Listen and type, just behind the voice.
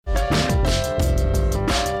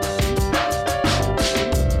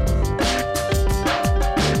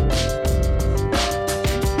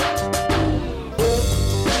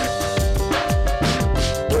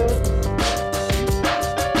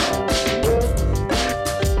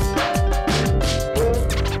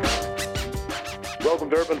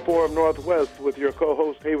Urban Forum Northwest with your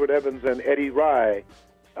co-hosts Hayward Evans and Eddie Rye.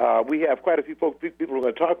 We have quite a few people we're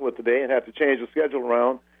going to talk with today and have to change the schedule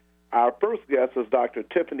around. Our first guest is Dr.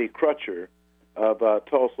 Tiffany Crutcher of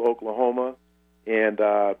Tulsa, Oklahoma, and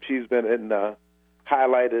she's been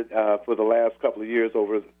highlighted for the last couple of years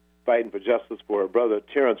over fighting for justice for her brother,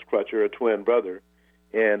 Terrence Crutcher, a twin brother.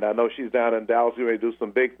 And I know she's down in Dallas. You're ready to do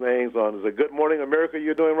some big things on, is it Good Morning America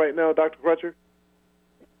you're doing right now, Dr. Crutcher?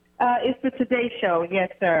 It's the Today Show,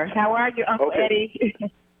 yes, sir. How are you, Uncle Eddie?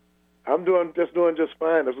 I'm doing just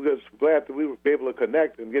fine. I'm just glad that we were able to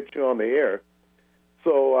connect and get you on the air.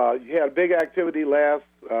 So you had a big activity last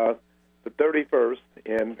the 31st,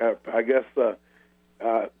 and I guess the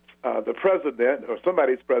president or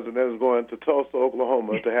somebody's president is going to Tulsa,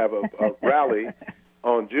 Oklahoma to have a rally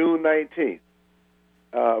on June 19th.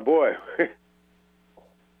 Boy,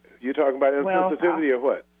 you talking about insensitivity or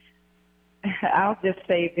what? I'll just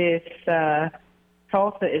say this.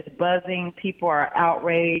 Tulsa is buzzing. People are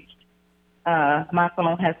outraged. My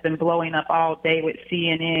phone has been blowing up all day with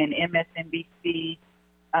CNN, MSNBC.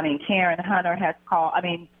 Karen Hunter has called.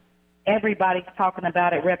 Everybody's talking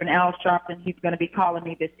about it. Reverend Al Sharpton, he's going to be calling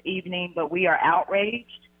me this evening, but we are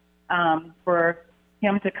outraged for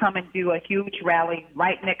him to come and do a huge rally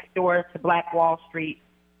right next door to Black Wall Street,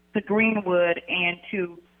 to Greenwood, and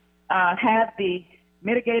to have the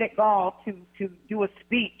mitigated gall to do a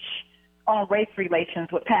speech on race relations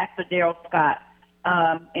with Pastor Darrell Scott,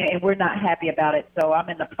 and we're not happy about it. So I'm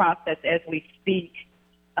in the process as we speak,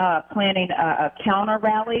 planning a counter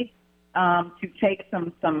rally to take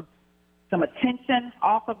some attention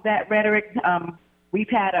off of that rhetoric. We've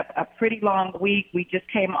had a pretty long week. We just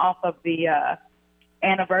came off of the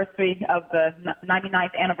anniversary of the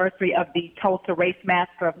 99th anniversary of the Tulsa Race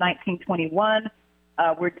Massacre of 1921.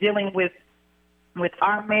 We're dealing with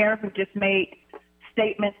our mayor, who just made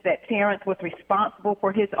statements that Terrence was responsible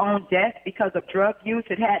for his own death because of drug use.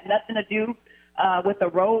 It had nothing to do with a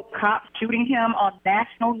road cop shooting him on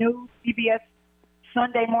national news, CBS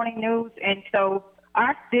Sunday Morning News. And so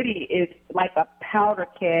our city is like a powder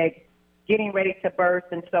keg getting ready to burst.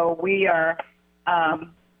 And so we are,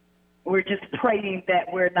 we're just praying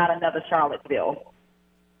that we're not another Charlottesville.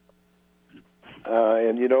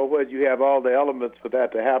 And you know what? You have all the elements for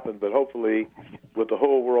that to happen, but hopefully, with the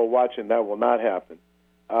whole world watching, that will not happen.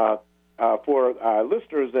 For our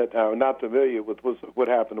listeners that are not familiar with what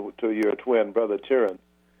happened to your twin brother Terrence,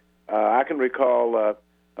 I can recall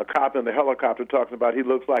a cop in the helicopter talking about he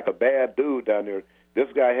looks like a bad dude down there. This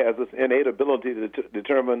guy has this innate ability to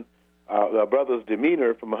determine a brother's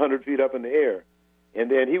demeanor from 100 feet up in the air. And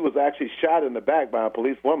then he was actually shot in the back by a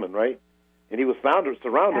police woman, right? And he was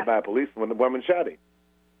surrounded by police when the woman shot him.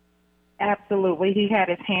 Absolutely. He had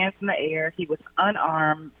his hands in the air. He was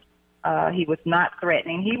unarmed. He was not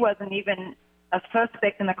threatening. He wasn't even a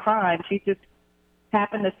suspect in the crime. She just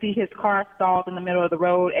happened to see his car stalled in the middle of the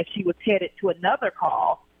road as she was headed to another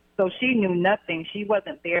call. So she knew nothing. She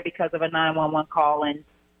wasn't there because of a 911 call. And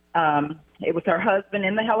it was her husband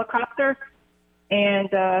in the helicopter. And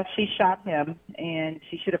she shot him, and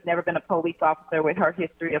she should have never been a police officer with her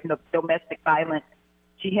history of domestic violence.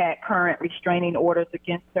 She had current restraining orders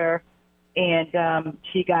against her, and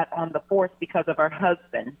she got on the force because of her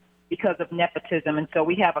husband, because of nepotism. And so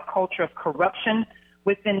we have a culture of corruption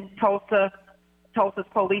within Tulsa's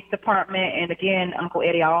police department. And again, Uncle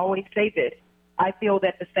Eddie, I always say this. I feel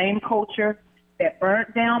that the same culture that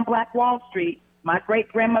burnt down Black Wall Street, my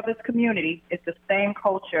great-grandmother's community, is the same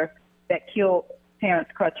culture that killed Terrence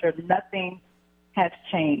Crutcher. Nothing has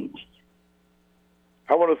changed.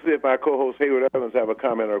 I want to see if my co-host Hayward Evans have a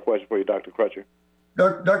comment or a question for you, Dr. Crutcher.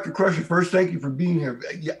 Dr. Crutcher, first, thank you for being here.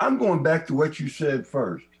 I'm going back to what you said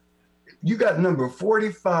first. You got number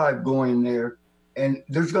 45 going there, and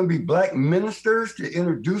there's going to be black ministers to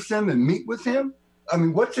introduce him and meet with him?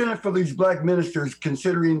 What's in it for these black ministers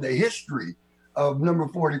considering the history of number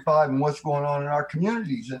 45 and what's going on in our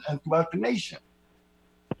communities and throughout the nation?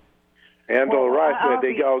 Angela Rice said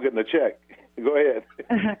they all getting a check. Go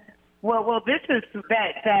ahead. Well, this is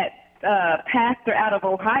that pastor out of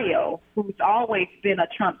Ohio who's always been a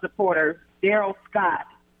Trump supporter, Darrell Scott,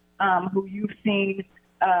 who you've seen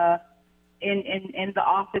in the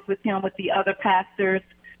office with him with the other pastors,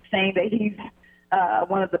 saying that he's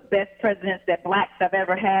one of the best presidents that blacks have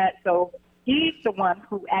ever had. So he's the one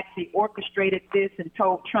who actually orchestrated this and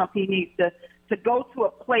told Trump he needs to go to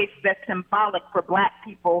a place that's symbolic for black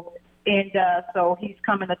people. And so he's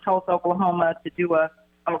coming to Tulsa, Oklahoma to do a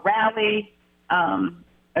rally,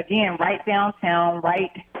 again, right downtown, right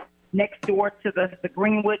next door to the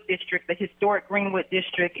Greenwood District, the historic Greenwood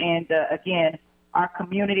District. And again, our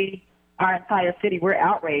community, our entire city. We're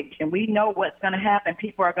outraged, and we know what's going to happen.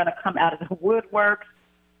 People are going to come out of the woodworks.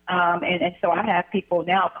 And so I have people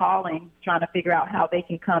now calling, trying to figure out how they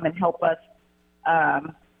can come and help us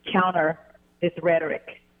counter this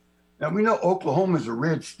rhetoric. Now, we know Oklahoma is a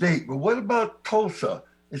red state, but what about Tulsa?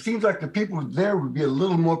 It seems like the people there would be a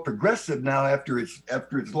little more progressive now after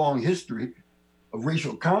its long history of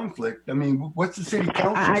racial conflict. I mean, what's the city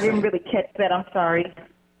council I didn't saying? really catch that. I'm sorry.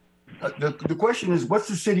 The question is, what's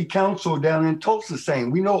the city council down in Tulsa saying?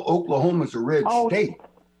 We know Oklahoma's a red state,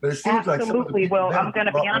 but it seems like some of the Absolutely. people Well, there I'm going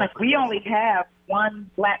to be honest. We only have one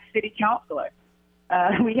black city councilor.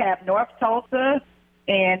 We have North Tulsa,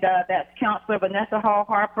 and that's Councilor Vanessa Hall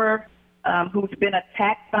Harper, who's been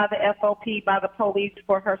attacked by the FOP, by the police,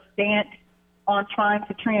 for her stance on trying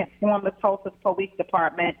to transform the Tulsa Police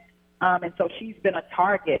Department. And so she's been a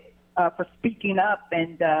target for speaking up,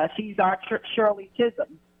 and she's our Shirley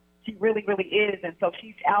Chisholm. She really, really is. And so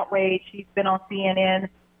she's outraged. She's been on CNN,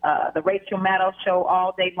 the Rachel Maddow show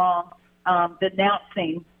all day long,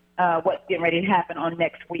 denouncing what's getting ready to happen on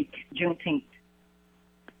next week, Juneteenth.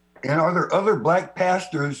 And are there other black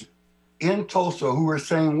pastors in Tulsa who are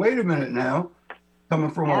saying, wait a minute now,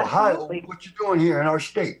 coming from Absolutely. Ohio, what you doing here in our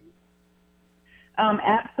state?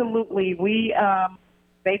 Absolutely.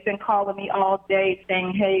 They've been calling me all day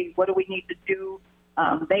saying, hey, what do we need to do?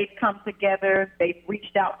 They've come together. They've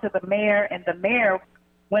reached out to the mayor, and the mayor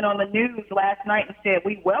went on the news last night and said,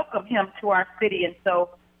 we welcome him to our city. And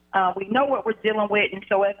so we know what we're dealing with. And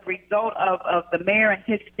so as a result of the mayor and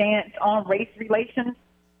his stance on race relations,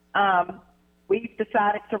 we've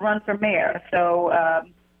decided to run for mayor. So,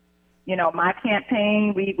 my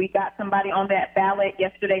campaign, we got somebody on that ballot.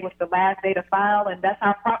 Yesterday was the last day to file, and that's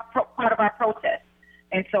our part of our protest.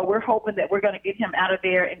 And so we're hoping that we're going to get him out of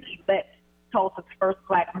there and elect Tulsa's first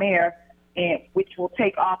black mayor, which will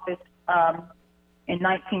take office in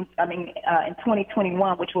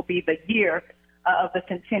 2021, which will be the year of the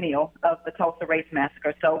centennial of the Tulsa Race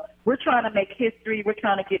Massacre. So we're trying to make history. We're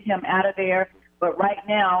trying to get him out of there. But right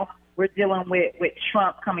now, we're dealing with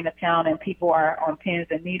Trump coming to town, and people are on pins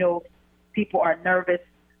and needles. People are nervous.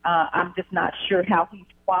 I'm just not sure how he's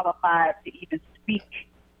qualified to even speak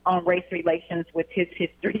on race relations with his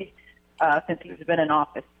history since he's been in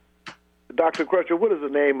office. Dr. Crutcher, what is the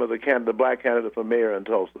name of the black candidate for mayor in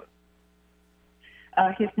Tulsa?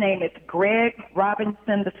 His name is Greg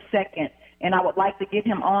Robinson II, and I would like to get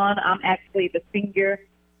him on. I'm actually the senior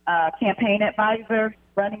campaign advisor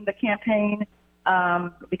running the campaign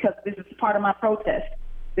because this is part of my protest.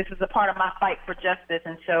 This is a part of my fight for justice,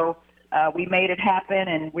 and so we made it happen,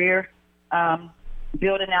 and we're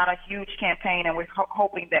building out a huge campaign, and we're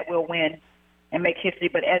hoping that we'll win and make history.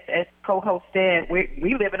 But as co-host said,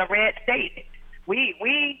 we live in a red state.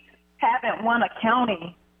 We haven't won a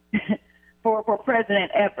county for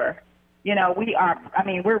president ever.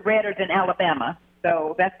 We're redder than Alabama.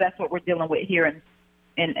 So that's what we're dealing with here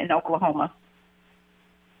in Oklahoma.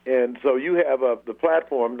 And so you have the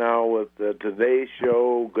platform now with the Today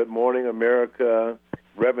Show, Good Morning America,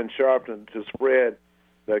 Reverend Sharpton, to spread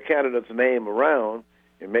the candidate's name around,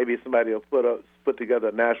 and maybe somebody will put together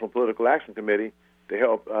a National Political Action Committee to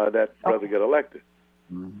help that brother get elected.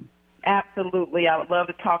 Mm-hmm. Absolutely. I would love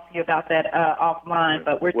to talk to you about that offline,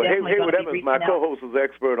 but we're definitely going to be reaching my out. co-host is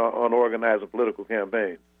expert on organizing political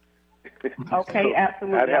campaigns. Okay, so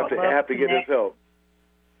absolutely. I'd have to get his help.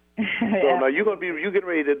 So now you're getting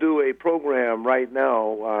ready to do a program right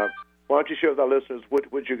now. Why don't you share with our listeners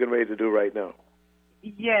what you're getting ready to do right now?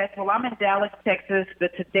 Yes, well, I'm in Dallas, Texas. The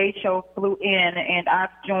Today Show flew in, and I've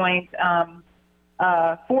joined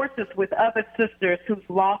forces with other sisters who've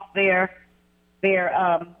lost their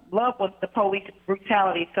loved ones to police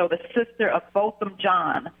brutality. So the sister of Botham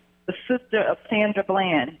John, the sister of Sandra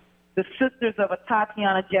Bland, the sisters of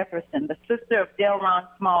Tatiana Jefferson, the sister of Delron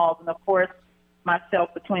Smalls, and, of course,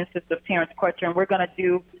 myself, the twin sister of Terrence Crutcher. And we're going to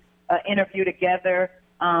do an interview together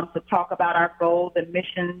to talk about our goals and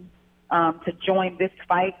missions, to join this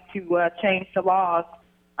fight to change the laws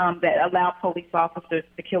that allow police officers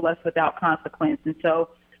to kill us without consequence. And so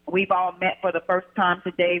we've all met for the first time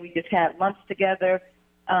today. We just had lunch together.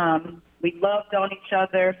 We loved on each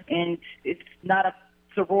other, and it's not a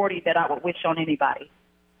sorority that I would wish on anybody.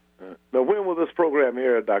 Now, when will this program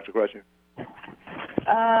air, Dr. Crutcher?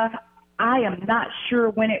 I am not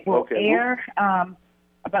sure when it will air,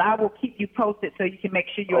 but I will keep you posted so you can make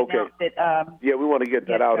sure you announce it. Yeah, we want to get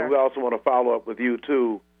that out. Sir. And we also want to follow up with you,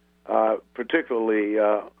 too, particularly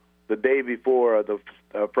the day before, the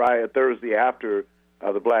Thursday after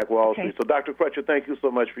the Black Wall Street. So, Dr. Crutcher, thank you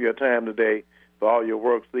so much for your time today, for all your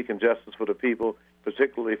work seeking justice for the people,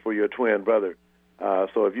 particularly for your twin brother.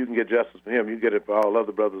 So if you can get justice for him, you get it for all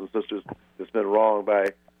other brothers and sisters that's been wronged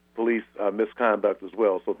by police misconduct as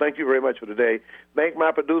well. So thank you very much for today. Thank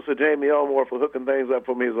my producer, Jamie Elmore, for hooking things up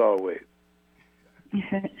for me as always.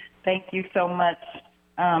 Thank you so much.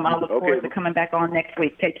 I look forward to coming back on next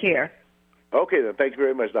week. Take care. Okay, then. Thank you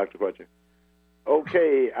very much, Dr. Crutcher.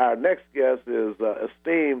 Okay, our next guest is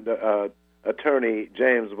esteemed attorney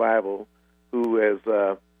James Bible, who has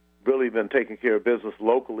really been taking care of business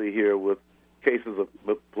locally here with cases of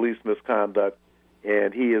police misconduct,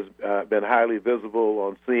 and he has been highly visible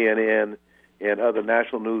on CNN and other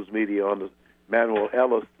national news media on the Manuel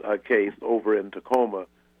Ellis case over in Tacoma,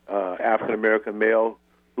 African-American male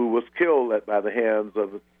who was killed by the hands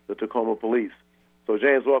of the Tacoma police. So,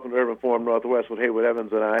 James, welcome to Urban Forum Northwest with Hayward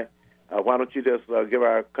Evans and I. Why don't you just give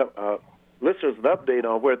our listeners an update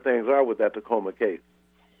on where things are with that Tacoma case?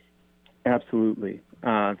 Absolutely.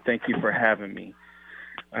 Thank you for having me.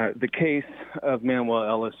 The case of Manuel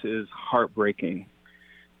Ellis is heartbreaking.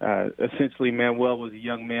 Essentially, Manuel was a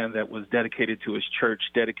young man that was dedicated to his church,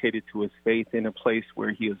 dedicated to his faith in a place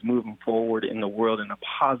where he was moving forward in the world in a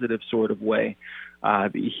positive sort of way.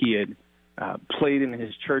 He had played in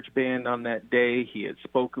his church band on that day. He had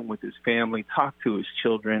spoken with his family, talked to his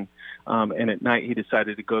children, and at night he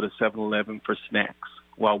decided to go to 7-Eleven for snacks.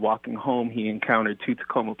 While walking home, he encountered two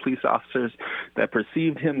Tacoma police officers that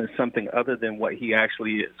perceived him as something other than what he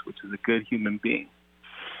actually is, which is a good human being.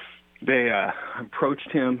 They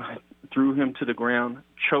approached him, threw him to the ground,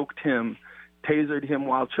 choked him, tasered him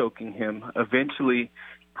while choking him, eventually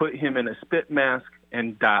put him in a spit mask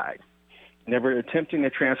and died. Never attempting to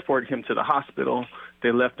transport him to the hospital,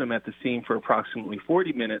 they left him at the scene for approximately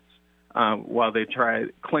 40 minutes while they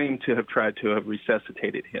claimed to have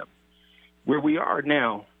resuscitated him. Where we are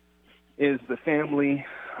now is the family,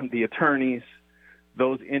 the attorneys,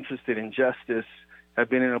 those interested in justice have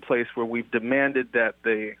been in a place where we've demanded that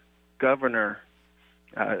the governor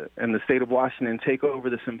and the state of Washington take over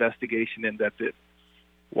this investigation, and that the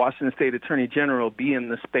Washington State Attorney General be in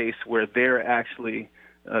the space where they're actually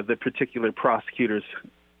the particular prosecutors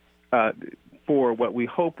for what we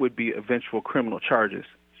hope would be eventual criminal charges.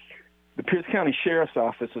 The Pierce County Sheriff's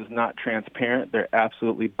Office is not transparent. They're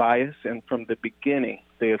absolutely biased, and from the beginning,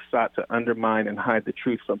 they have sought to undermine and hide the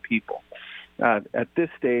truth from people. At this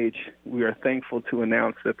stage, we are thankful to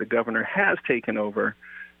announce that the governor has taken over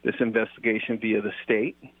this investigation via the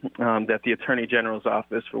state, that the Attorney General's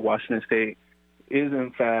Office for Washington State is,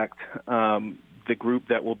 in fact, the group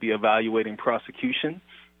that will be evaluating prosecution,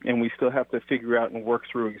 and we still have to figure out and work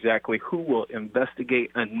through exactly who will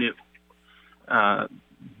investigate anew,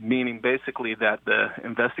 meaning basically that the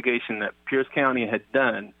investigation that Pierce County had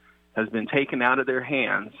done has been taken out of their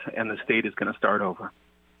hands, and the state is going to start over.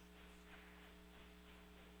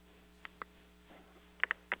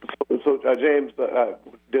 So, James,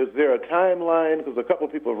 is there a timeline? Because a couple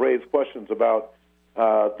of people have raised questions about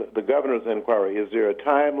the governor's inquiry. Is there a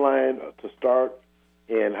timeline to start,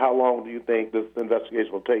 and how long do you think this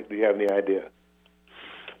investigation will take? Do you have any idea?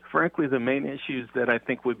 Frankly, the main issues that I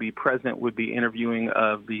think would be present would be interviewing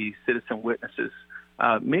of the citizen witnesses,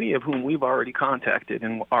 many of whom we've already contacted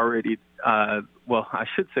and already,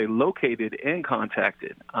 located and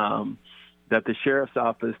contacted, that the sheriff's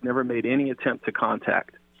office never made any attempt to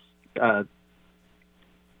contact.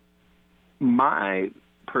 My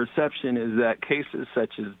perception is that cases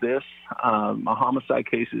such as this, homicide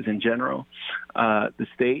cases in general, the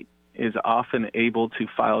state is often able to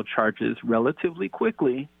file charges relatively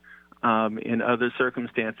quickly in other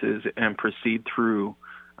circumstances and proceed through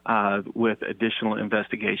with additional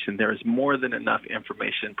investigation. There is more than enough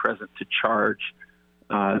information present to charge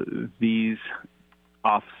these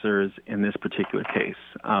officers in this particular case.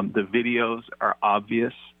 The videos are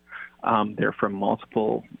obvious. They're from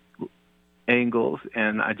multiple angles,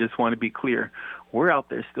 and I just want to be clear, we're out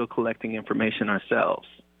there still collecting information ourselves.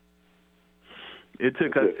 It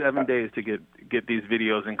took us 7 days to get these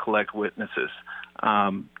videos and collect witnesses.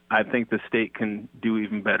 I think the state can do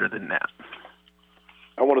even better than that.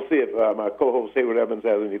 I want to see if my co-host Hayward Evans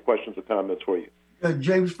has any questions or comments for you.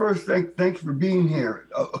 James, first, thanks for being here.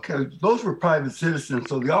 Okay, those were private citizens,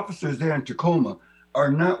 so the officers there in Tacoma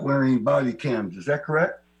are not wearing body cams. Is that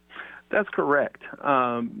correct? That's correct.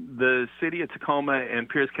 The city of Tacoma and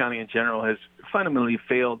Pierce County in general has fundamentally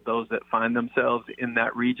failed those that find themselves in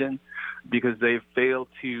that region because they've failed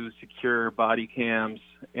to secure body cams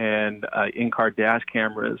and in-car dash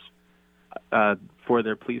cameras for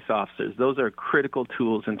their police officers. Those are critical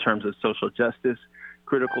tools in terms of social justice,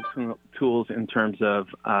 critical tools in terms of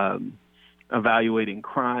evaluating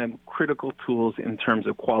crime, critical tools in terms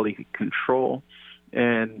of quality control.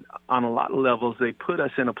 And on a lot of levels, they put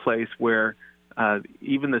us in a place where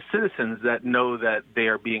even the citizens that know that they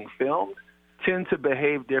are being filmed tend to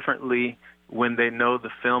behave differently when they know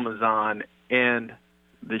the film is on and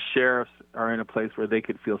the sheriffs are in a place where they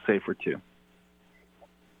could feel safer too.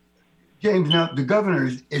 James, now the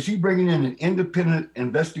governor, is he bringing in an independent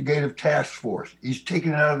investigative task force? He's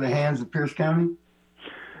taking it out of the hands of Pierce County?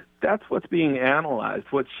 That's what's being analyzed.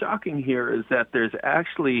 What's shocking here is that there's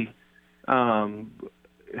actually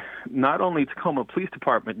not only Tacoma Police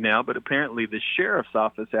Department now, but apparently the sheriff's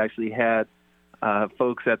office actually had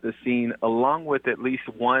folks at the scene, along with at least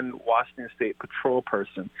one Washington State Patrol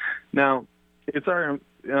person. Now, it's our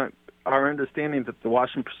understanding that the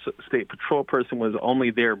Washington State Patrol person was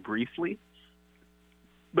only there briefly,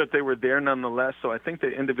 but they were there nonetheless. So I think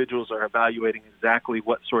that individuals are evaluating exactly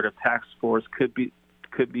what sort of task force could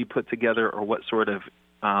be put together, or what sort of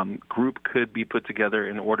group could be put together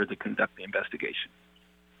in order to conduct the investigation.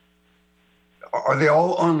 Are they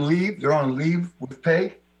all on leave? They're on leave with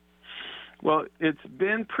pay? Well, it's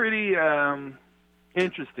been pretty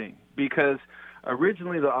interesting because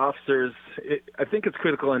originally the officers, I think it's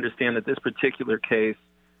critical to understand that this particular case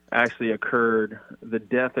actually the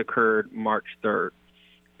death occurred March 3rd,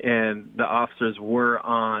 and the officers were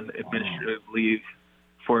on administrative leave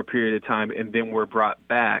for a period of time and then were brought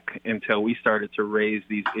back until we started to raise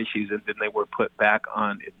these issues, and then they were put back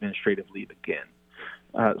on administrative leave again.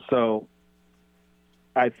 So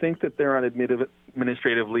I think that they're on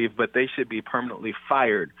administrative leave, but they should be permanently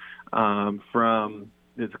fired from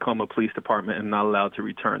the Tacoma Police Department and not allowed to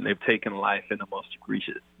return. They've taken life in the most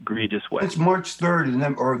egregious way. It's March 3rd,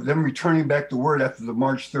 and them returning back to work after the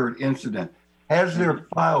March 3rd incident. Has their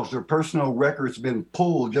files, their personal records been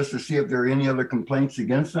pulled just to see if there are any other complaints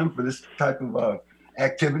against them for this type of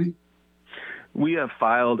activity? We have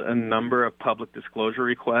filed a number of public disclosure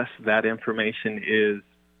requests. That information is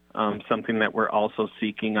something that we're also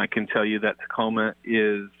seeking. I can tell you that Tacoma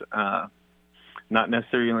is not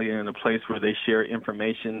necessarily in a place where they share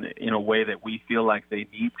information in a way that we feel like they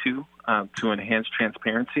need to enhance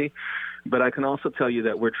transparency. But I can also tell you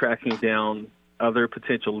that we're tracking down other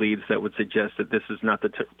potential leads that would suggest that this is not the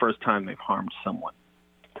first time they've harmed someone.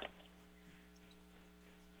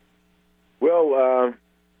 Well,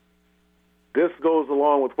 this goes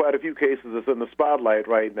along with quite a few cases that's in the spotlight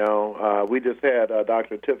right now. We just had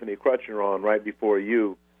Dr. Tiffany Crutcher on right before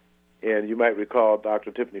you, and you might recall Dr.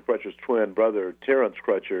 Tiffany Crutcher's twin brother, Terrence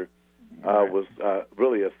Crutcher, was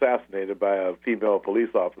really assassinated by a female police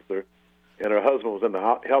officer, and her husband was in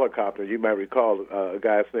the helicopter. You might recall a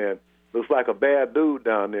guy saying, "Looks like a bad dude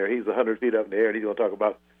down there. He's 100 feet up in the air," and he's going to talk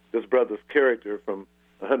about this brother's character from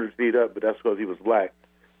 100 feet up, but that's because he was black.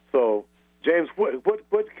 So, James, what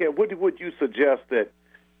would you suggest that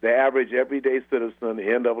the average everyday citizen, the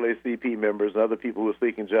NAACP members, and other people who are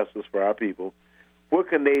seeking justice for our people, what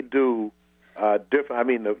can they do different? I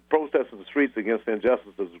mean, the protest in the streets against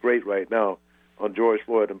injustice is great right now on George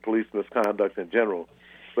Floyd and police misconduct in general.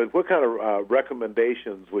 But what kind of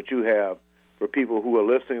recommendations would you have for people who are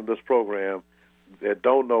listening to this program that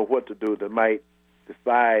don't know what to do, that might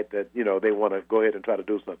decide that, they want to go ahead and try to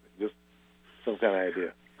do something? Just some kind of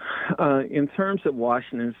idea. In terms of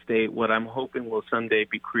Washington State, what I'm hoping will someday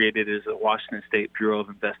be created is a Washington State Bureau of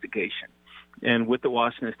Investigation. And with the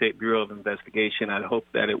Washington State Bureau of Investigation, I'd hope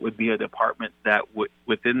that it would be a department that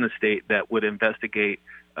within the state that would investigate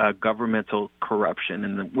governmental corruption.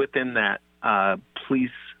 And within that, police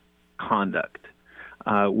conduct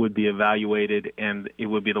would be evaluated, and it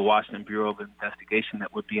would be the Washington Bureau of Investigation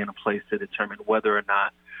that would be in a place to determine whether or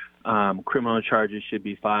not criminal charges should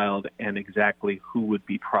be filed and exactly who would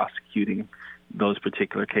be prosecuting those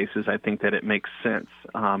particular cases. I think that it makes sense.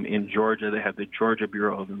 In Georgia, they have the Georgia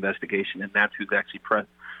Bureau of Investigation, and that's who's actually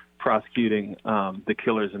prosecuting the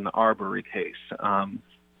killers in the Arbery case.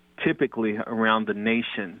 Typically around the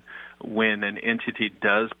nation, when an entity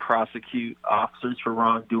does prosecute officers for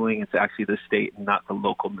wrongdoing, it's actually the state and not the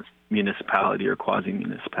local municipality or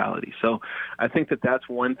quasi-municipality. So I think that that's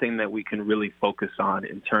one thing that we can really focus on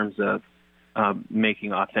in terms of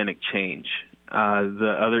making authentic change.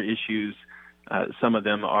 The other issues, some of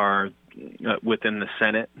them are within the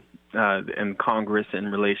Senate and Congress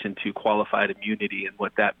in relation to qualified immunity and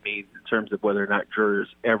what that means in terms of whether or not jurors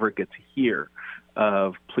ever get to hear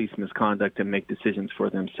of police misconduct and make decisions for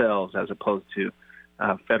themselves, as opposed to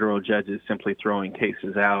federal judges simply throwing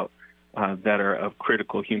cases out that are of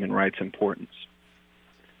critical human rights importance.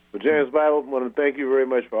 Well, James Bible, I want to thank you very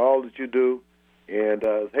much for all that you do. And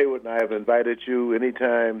Haywood and I have invited you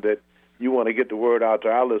anytime that you want to get the word out to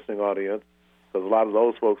our listening audience, because a lot of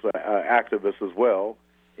those folks are activists as well.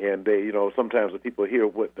 And they, sometimes the people hear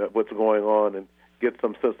what's going on and get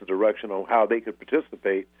some sense of direction on how they could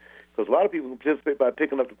participate. because a lot of people participate by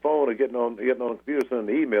picking up the phone or getting on the computer,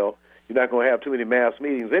 sending an email. You're not going to have too many mass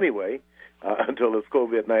meetings anyway until this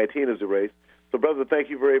COVID-19 is erased. So, brother, thank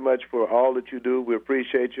you very much for all that you do. We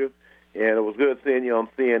appreciate you. And it was good seeing you on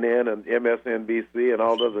CNN and MSNBC and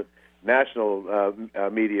all the other national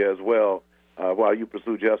media as well while you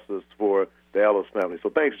pursue justice for the Ellis family. So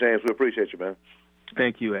thanks, James. We appreciate you, man.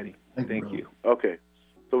 Thank you, Eddie. Thank you. Okay.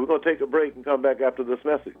 So we're going to take a break and come back after this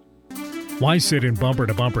message. Why sit in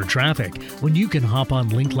bumper-to-bumper traffic when you can hop on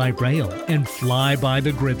Link Light Rail and fly by the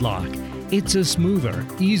gridlock? It's a smoother,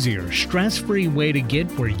 easier, stress-free way to get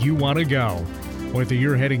where you want to go. Whether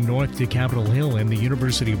you're heading north to Capitol Hill and the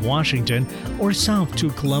University of Washington or south to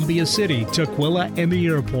Columbia City, Tukwila, and the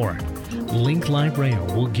airport, Link Light Rail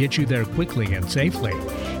will get you there quickly and safely.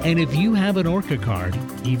 And if you have an ORCA card,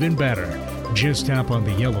 even better. Just tap on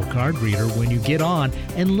the yellow card reader when you get on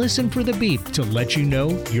and listen for the beep to let you know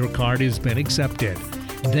your card has been accepted.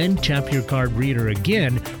 Then tap your card reader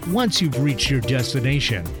again once you've reached your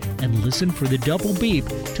destination and listen for the double beep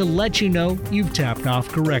to let you know you've tapped off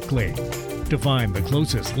correctly. To find the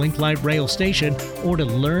closest Link Light Rail station or to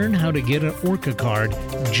learn how to get an ORCA card,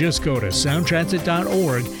 just go to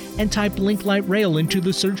soundtransit.org and type Link Light Rail into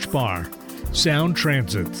the search bar. Sound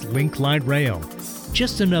Transit's Link Light Rail.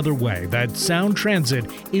 Just another way that Sound Transit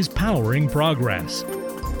is powering progress.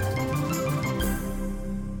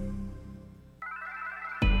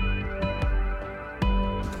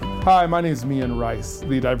 Hi, my name is Mian Rice,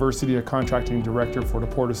 the Diversity and Contracting Director for the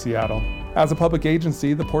Port of Seattle. As a public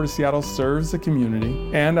agency, the Port of Seattle serves the community,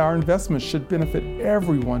 and our investments should benefit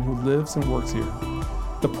everyone who lives and works here.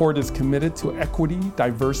 The Port is committed to equity,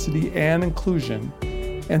 diversity, and inclusion,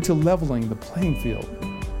 and to leveling the playing field.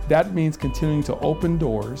 That means continuing to open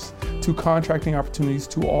doors to contracting opportunities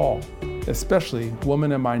to all, especially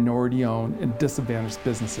women and minority-owned and disadvantaged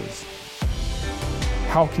businesses.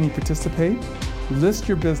 How can you participate? List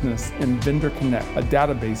your business in Vendor Connect, a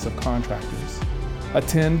database of contractors.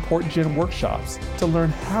 Attend PortGen workshops to learn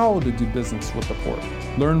how to do business with the Port.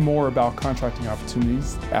 Learn more about contracting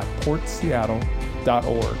opportunities at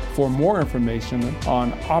portseattle.org. For more information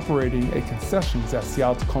on operating a concessions at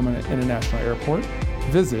Seattle-Tacoma International Airport,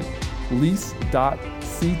 visit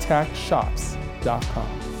lease.ctacshops.com.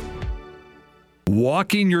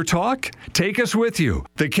 Walking your talk? Take us with you.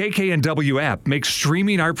 The KKNW app makes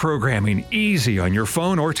streaming our programming easy on your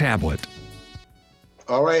phone or tablet.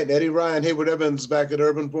 All right, Eddie Ryan, Hayward Evans back at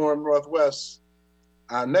Urban Forum Northwest.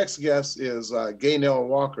 Our next guest is Gaynell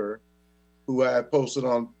Walker, who I posted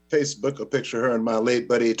on Facebook a picture of her and my late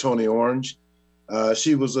buddy Tony Orange.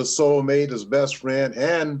 She was a soulmate, his best friend,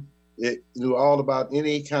 and it knew all about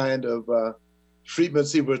any kind of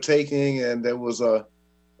treatments he was taking, and there was a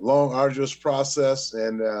long, arduous process.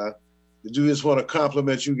 And I do just want to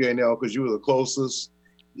compliment you, Gaynell, because you were the closest,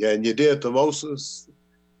 and you did the mostest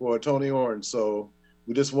for Tony Orange. So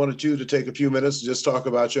we just wanted you to take a few minutes to just talk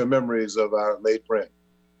about your memories of our late friend.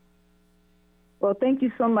 Well, thank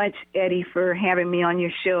you so much, Eddie, for having me on your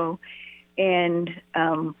show. And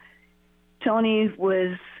Tony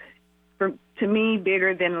was, to me,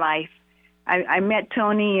 bigger than life. I met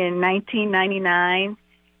Tony in 1999.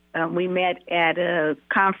 We met at a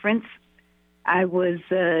conference. I was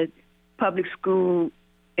a public school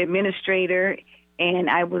administrator, and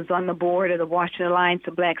I was on the board of the Washington Alliance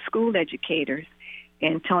of Black School Educators.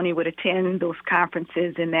 And Tony would attend those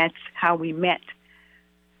conferences, and that's how we met.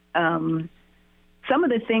 Some of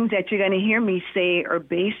the things that you're going to hear me say are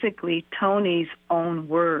basically Tony's own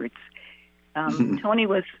words. Tony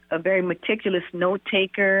was a very meticulous note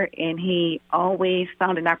taker, and he always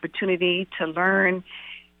found an opportunity to learn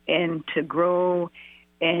and to grow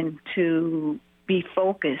and to be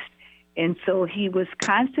focused. And so he was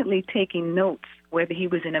constantly taking notes, whether he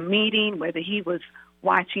was in a meeting, whether he was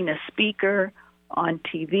watching a speaker on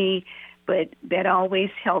TV, but that always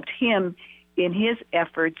helped him in his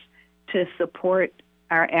efforts to support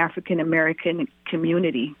our African American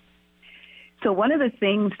community. So one of the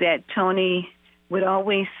things that Tony would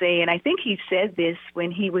always say, and I think he said this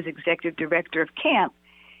when he was executive director of CAMP,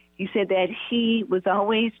 he said that he was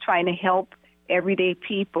always trying to help everyday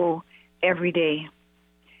people every day.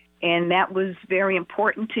 And that was very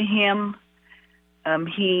important to him.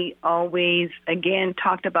 He always, again,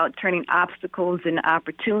 talked about turning obstacles into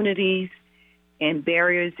opportunities and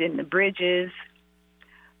barriers into bridges.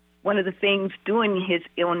 One of the things during his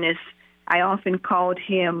illness, I often called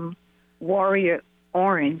him Warrior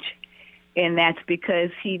Orange, and that's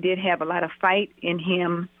because he did have a lot of fight in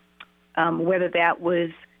him, whether that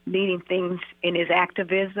was leading things in his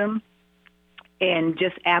activism and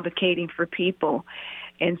just advocating for people.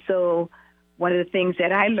 And so one of the things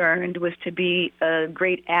that I learned was to be a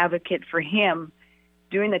great advocate for him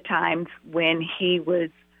during the times when he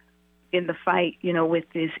was in the fight, with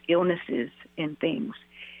his illnesses and things.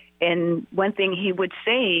 And one thing he would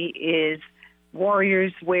say is,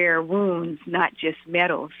 warriors wear wounds, not just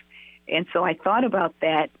medals. And so I thought about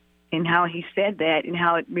that and how he said that and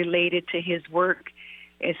how it related to his work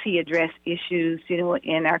as he addressed issues,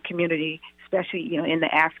 in our community, especially, in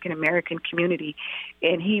the African American community.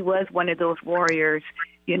 And he was one of those warriors,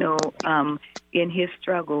 in his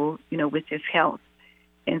struggle, with his health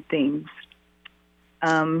and things.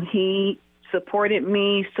 He supported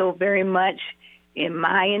me so very much in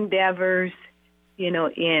my endeavors,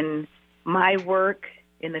 in my work,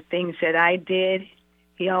 in the things that I did.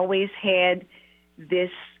 He always had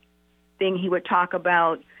this thing he would talk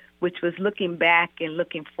about, which was looking back and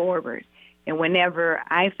looking forward. And whenever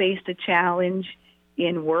I faced a challenge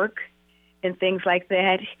in work and things like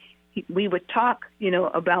that, we would talk,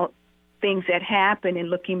 about things that happened and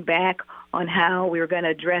looking back on how we were going to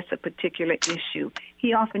address a particular issue.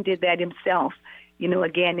 He often did that himself,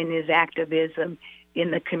 again, in his activism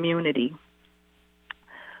in the community.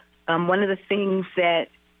 One of the things that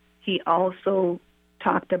he also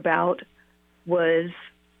talked about was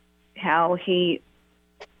how he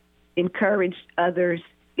encouraged others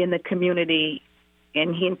in the community,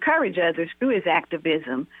 and he encouraged others through his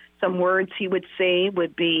activism. Some words he would say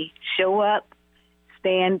would be show up,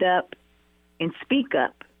 stand up, and speak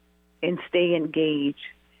up, and stay engaged.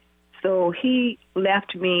 So he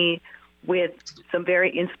left me with some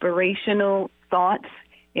very inspirational thoughts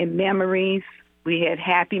and memories. We had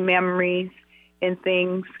happy memories and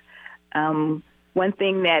things. One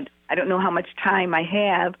thing that, I don't know how much time I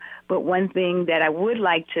have, but one thing that I would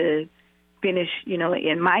like to finish,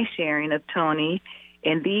 in my sharing of Tony,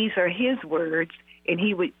 and these are his words, and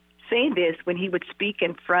he would say this when he would speak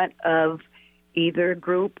in front of either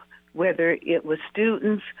group, whether it was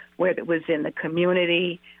students, whether it was in the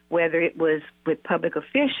community, whether it was with public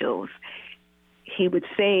officials. He would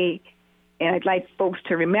say, and I'd like folks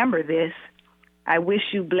to remember this, I wish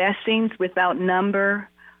you blessings without number,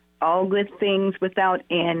 all good things without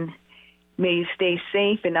end. May you stay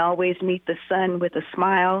safe and always meet the sun with a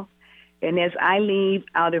smile. And as I leave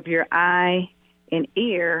out of your eye and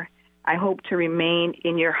ear, I hope to remain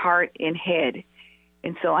in your heart and head.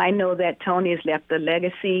 And so I know that Tony has left a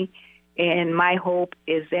legacy, and my hope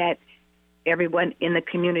is that everyone in the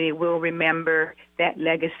community will remember that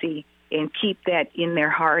legacy and keep that in their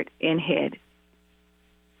heart and head.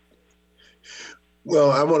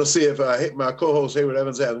 Well, I want to see if my co-host Hayward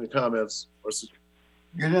Evans has any comments.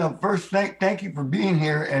 First, thank you for being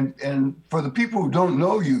here. And for the people who don't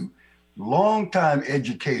know you, longtime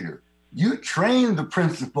educator, you train the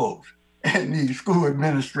principals and the school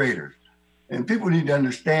administrators. And people need to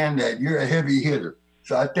understand that you're a heavy hitter.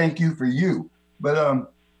 So I thank you for you. But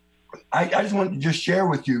I just wanted to just share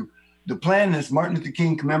with you the plan is Martin Luther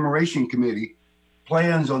King Commemoration Committee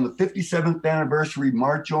plans on the 57th anniversary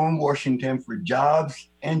March on Washington for Jobs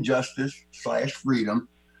and Justice / Freedom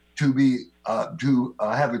to be to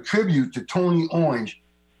have a tribute to Tony Orange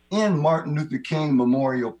in Martin Luther King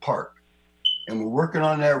Memorial Park. And we're working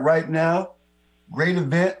on that right now. Great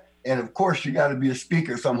event. And of course, you got to be a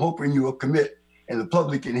speaker. So I'm hoping you will commit and the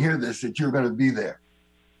public can hear this, that you're going to be there.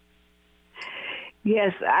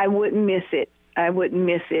 Yes, I wouldn't miss it.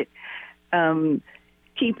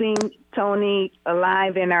 Keeping Tony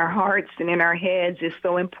alive in our hearts and in our heads is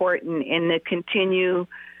so important, and to continue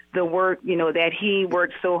the work, that he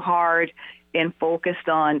worked so hard and focused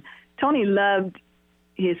on. Tony loved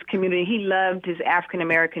his community. He loved his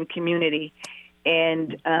African-American community,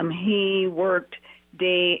 and he worked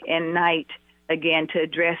day and night, again, to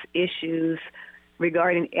address issues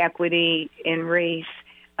regarding equity and race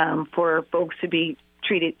for folks to be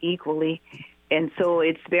treated equally. And so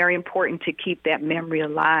it's very important to keep that memory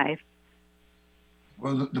alive.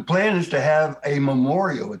 Well, the plan is to have a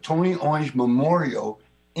memorial, a Tony Orange Memorial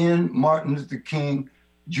in Martin Luther King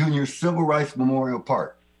Jr. Civil Rights Memorial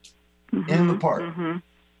Park, in the park. Mm-hmm.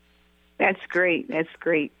 That's great.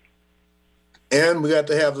 And we got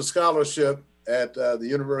to have the scholarship at the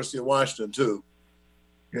University of Washington, too.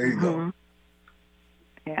 There you go.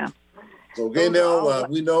 Yeah. So, Gaynell,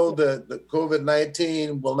 we know that the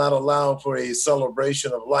COVID-19 will not allow for a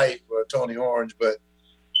celebration of life for Tony Orange, but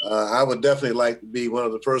I would definitely like to be one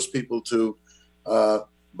of the first people to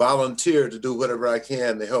volunteer to do whatever I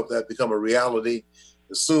can to help that become a reality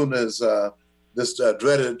as soon as this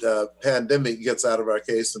dreaded pandemic gets out of our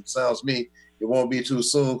case. And it sounds to me it won't be too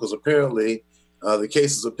soon, because apparently the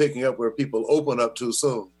cases are picking up where people open up too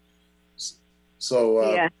soon. So,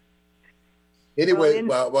 yeah. Anyway,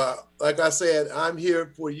 well, like I said, I'm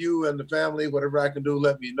here for you and the family. Whatever I can do,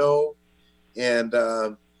 let me know. And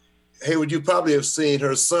Haywood, you probably have seen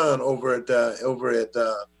her son over at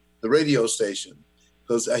the radio station,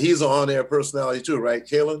 because he's an on-air personality too, right,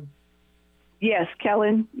 Kalen? Yes,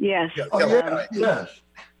 Kellen. Yes. Yeah, Kellen, right. Yes.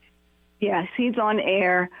 Yes, he's on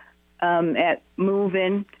air at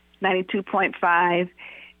Movin' 92.5,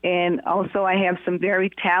 and also I have some very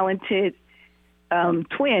talented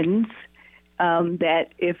twins that,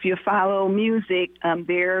 if you follow music,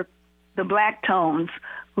 they're the Black Tones,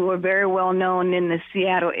 who are very well known in the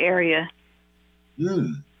Seattle area.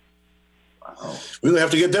 Wow. We're going to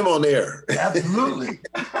have to get them on air. Absolutely.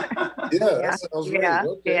 That sounds great.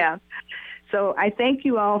 Okay. Yeah. So I thank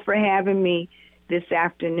you all for having me this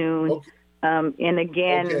afternoon. Okay. And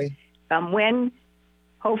again, when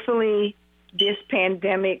hopefully this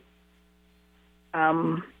pandemic,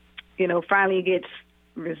 finally gets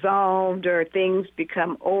resolved or things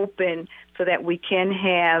become open so that we can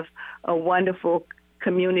have a wonderful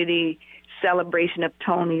community celebration of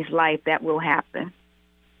Tony's life, that will happen.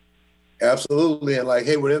 Absolutely. And like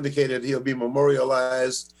Haywood indicated, he'll be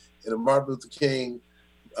memorialized in a Martin Luther King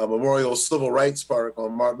Memorial Civil Rights Park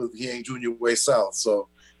on Martin Luther King Jr. Way South. So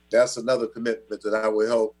that's another commitment that I will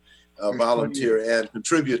help volunteer and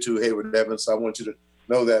contribute to, Haywood Evans. I want you to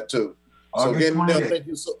know that too. So Gaynell, thank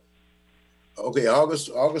you so. Okay, August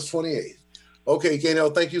 28th. Okay,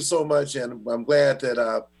 Gaynell, thank you so much, and I'm glad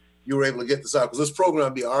that you were able to get this out, because this program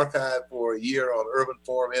will be archived for a year on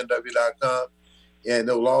urbanforumnw.com, and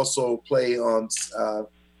it will also play on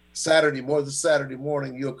Saturday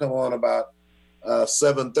morning. You'll come on about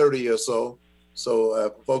 7:30 or so. So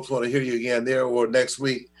if folks want to hear you again there, or next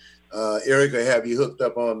week, Eric will have you hooked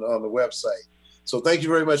up on the website. So thank you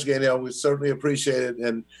very much, Gaynell. We certainly appreciate it,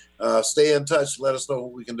 and stay in touch. Let us know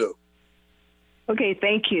what we can do. Okay,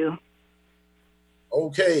 thank you.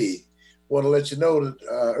 Okay. Want to let you know that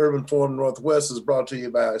Urban Forum Northwest is brought to you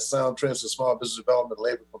by Sound Transit Small Business Development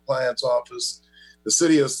Labor Compliance Office, the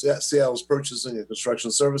City of Seattle's Purchasing and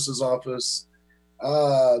Construction Services Office,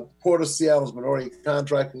 Port of Seattle's Minority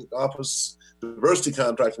Contracting Office, Diversity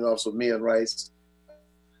Contracting Office with Mia and Rice,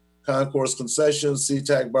 Concourse Concessions,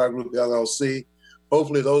 SeaTac Bar Group LLC.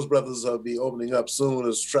 Hopefully those brothers will be opening up soon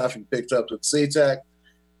as traffic picked up at SeaTac.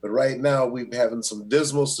 But right now we're having some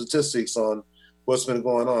dismal statistics on what's been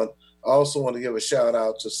going on. I also want to give a shout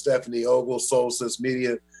out to Stephanie Ogle. Solstice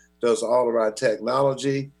Media does all of our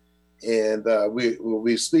technology. And we'll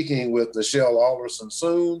be speaking with Michelle Alderson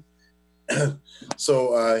soon.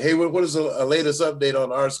 So, Haywood, what is the latest update on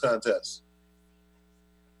the arts contest?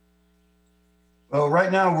 Well,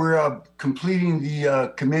 right now we're completing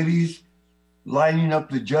the committees, lining up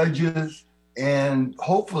the judges, and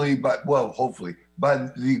hopefully, by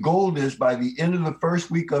the goal is by the end of the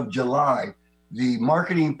first week of July, the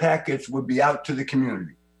marketing packets would be out to the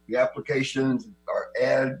community. The applications, our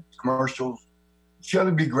ad, commercials, it's going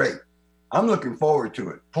to be great. I'm looking forward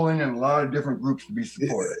to it, pulling in a lot of different groups to be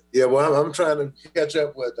supported. Yeah, well, I'm trying to catch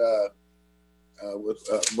up with I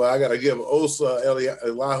got to give Osa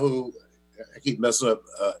Eliahu, I keep messing up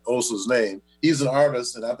Osa's name. He's an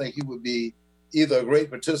artist, and I think he would be either a great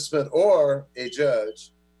participant or a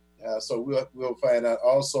judge. So we'll find out.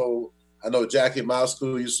 Also, I know Jackie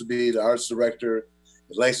Moscow used to be the arts director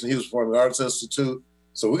at Langston Hughes Performing Arts Institute.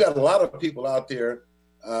 So we got a lot of people out there.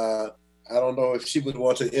 I don't know if she would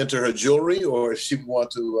want to enter her jewelry or if she would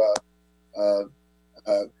want to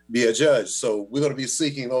be a judge. So we're going to be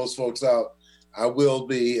seeking those folks out. I will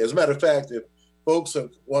be, as a matter of fact, if folks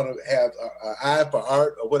want to have an eye for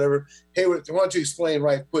art or whatever, Haywood, why don't you explain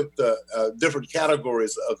right quick the different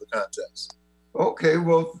categories of the contest? Okay,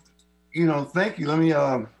 well, thank you. Let me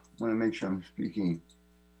want to make sure I'm speaking.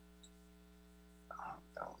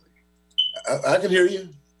 I can hear you.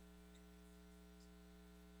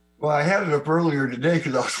 Well, I had it up earlier today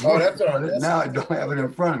because I was working on it. Now I don't have it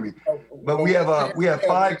in front of me. But we have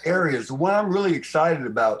 5 areas. The one I'm really excited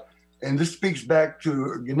about, and this speaks back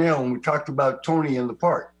to Gaynell when we talked about Tony in the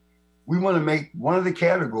park. We want to make one of the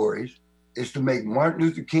categories is to make Martin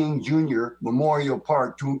Luther King Jr. Memorial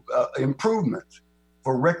Park to improvements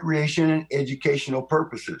for recreation and educational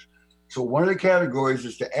purposes. So one of the categories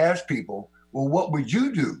is to ask people, well, what would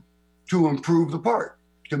you do to improve the park,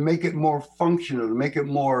 to make it more functional, to make it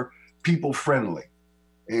more people friendly?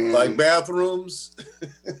 And like bathrooms?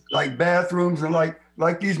 Like bathrooms, and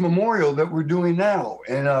like these memorial that we're doing now,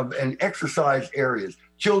 and exercise areas,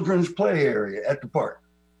 children's play area at the park.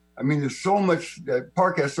 I mean, there's so much, the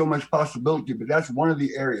park has so much possibility, but that's one of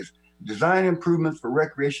the areas. Design improvements for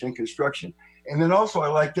recreation and construction. And then also I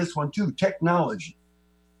like this one too, technology.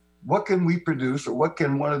 What can we produce, or what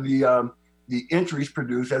can one of the the entries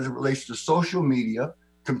produced as it relates to social media,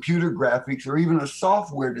 computer graphics, or even a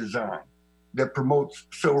software design that promotes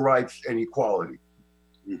civil rights and equality.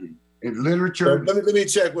 Mm-hmm. In literature. So let me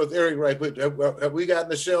check with Eric right quick. Have we got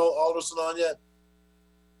Nichelle Alderson on yet?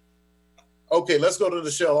 Okay, let's go to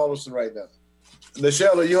Nichelle Alderson right now.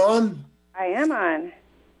 Nichelle, are you on? I am on.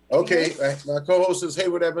 Okay, my co-host is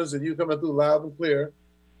Hayward Evans, and you coming through loud and clear.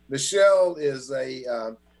 Nichelle is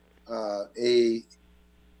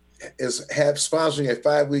sponsoring a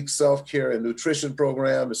 5-week self-care and nutrition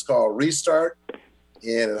program. It's called Restart,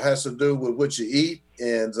 and it has to do with what you eat.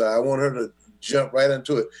 And I want her to jump right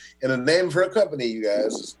into it. And the name of her company, you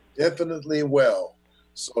guys, is Infinitely Well.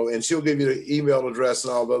 So, and she'll give you the email address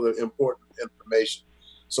and all the other important information.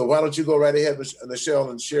 So why don't you go right ahead,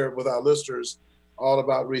 Nichelle, and share with our listeners all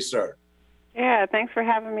about Restart. Yeah, thanks for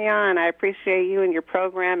having me on. I appreciate you and your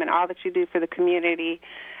program and all that you do for the community.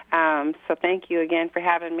 So thank you again for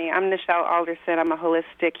having me. I'm Nichelle Alderson. I'm a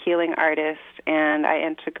holistic healing artist, and I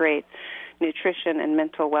integrate nutrition and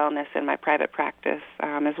mental wellness in my private practice,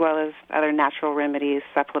 as well as other natural remedies,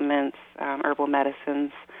 supplements, herbal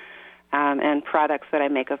medicines, and products that I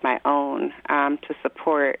make of my own to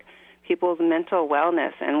support people's mental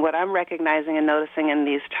wellness. And what I'm recognizing and noticing in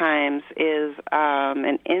these times is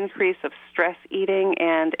an increase of stress eating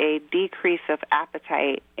and a decrease of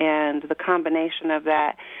appetite. And the combination of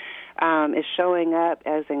that is showing up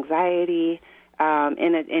as anxiety.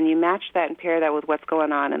 And you match that and pair that with what's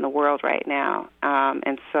going on in the world right now.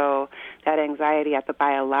 And so that anxiety at the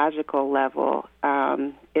biological level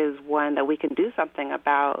is one that we can do something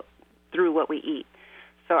about through what we eat.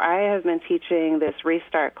 So I have been teaching this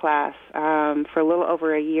Restart class for a little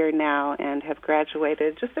over a year now and have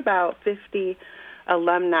graduated just about 50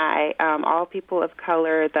 alumni, all people of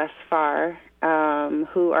color thus far,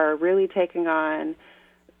 who are really taking on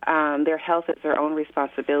their health as their own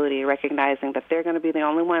responsibility, recognizing that they're going to be the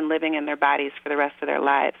only one living in their bodies for the rest of their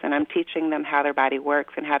lives. And I'm teaching them how their body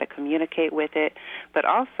works and how to communicate with it, but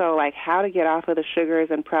also like how to get off of the sugars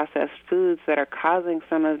and processed foods that are causing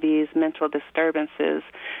some of these mental disturbances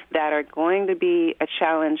that are going to be a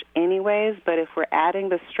challenge anyways. But if we're adding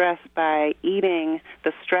the stress by eating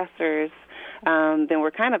the stressors, then we're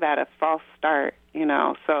kind of at a false start, you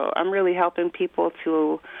know. So I'm really helping people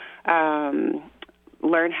to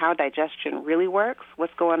learn how digestion really works,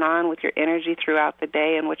 what's going on with your energy throughout the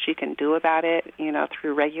day and what you can do about it, you know,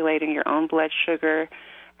 through regulating your own blood sugar,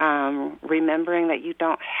 remembering that you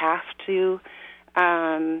don't have to,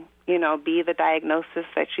 you know, be the diagnosis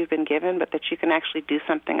that you've been given, but that you can actually do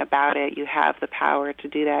something about it. You have the power to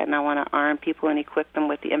do that, and I want to arm people and equip them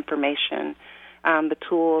with the information, the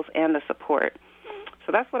tools, and the support.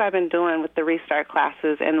 So that's what I've been doing with the Restart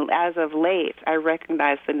classes. And as of late, I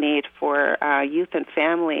recognize the need for youth and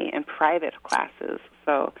family and private classes.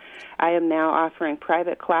 So I am now offering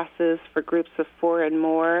private classes for groups of 4 and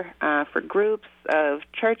more, for groups of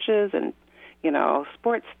churches and, you know,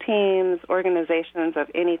 sports teams, organizations of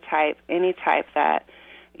any type that,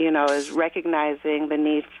 you know, is recognizing the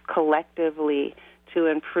need collectively to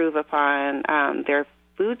improve upon their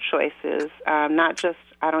food choices, not just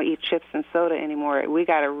I don't eat chips and soda anymore. We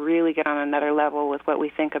got to really get on another level with what we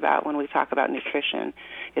think about when we talk about nutrition.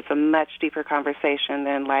 It's a much deeper conversation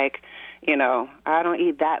than like, you know, I don't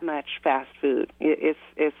eat that much fast food. It's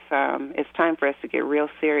time for us to get real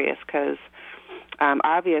serious because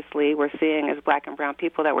obviously we're seeing as black and brown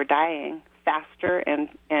people that we're dying faster and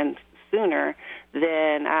sooner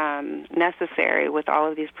than necessary with all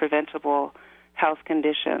of these preventable health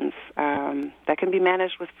conditions that can be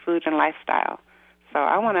managed with food and lifestyle. So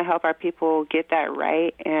I want to help our people get that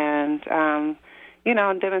right and, you know,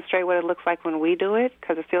 and demonstrate what it looks like when we do it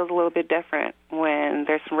because it feels a little bit different when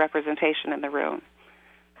there's some representation in the room.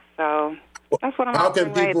 So that's what I'm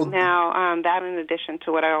offering right now, that in addition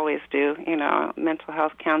to what I always do, you know, mental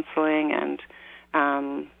health counseling and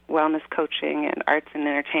wellness coaching and arts and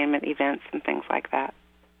entertainment events and things like that.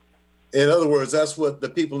 In other words, that's what the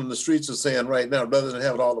people in the streets are saying right now. Rather than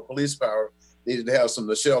having all the police power, needed to have some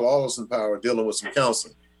Nichelle Alderson power dealing with some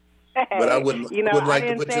counseling. Hey, but I wouldn't, you know, wouldn't like I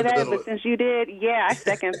didn't to put say you in the that, middle. but since you did, yeah, I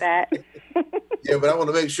second that. Yeah, but I want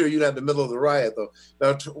to make sure you're not in the middle of the riot, though.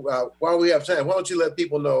 Now, while we have time, why don't you let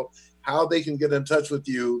people know how they can get in touch with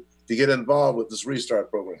you to get involved with this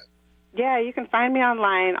Restart program? Yeah, you can find me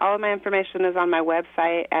online. All of my information is on my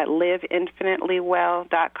website at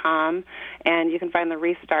liveinfinitelywell.com, and you can find the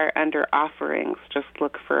Restart under offerings. Just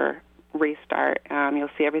look for Restart. You'll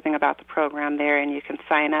see everything about the program there, and you can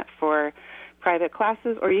sign up for private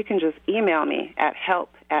classes, or you can just email me at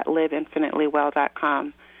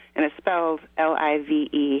help@liveinfinitelywell.com, and it's spelled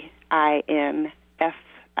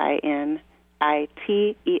LIVEINFINITELY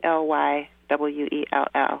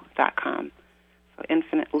ITELYWELL.com. So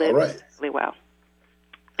Infinite lives really well.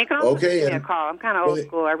 You can also give me a call. I'm kind of old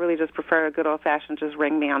school. I really just prefer a good old-fashioned just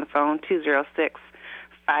ring me on the phone,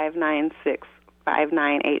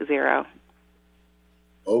 206-596-5980.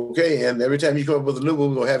 Okay, and every time you come up with a new one,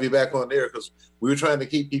 we're going to have you back on there because we were trying to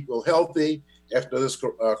keep people healthy after this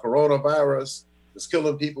coronavirus is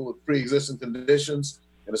killing people with pre-existing conditions.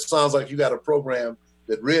 And it sounds like you got a program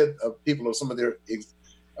that rid of people of some of their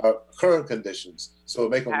current conditions, so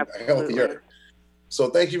make them healthier. So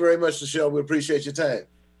thank you very much, Michelle. We appreciate your time.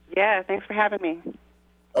 Yeah, thanks for having me.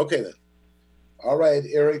 Okay, then. All right,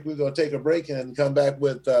 Eric, we're going to take a break and come back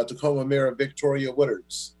with Tacoma Mayor Victoria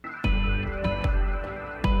Woodards.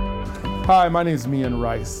 Hi, my name is Mian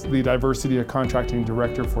Rice, the Diversity and Contracting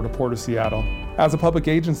Director for the Port of Seattle. As a public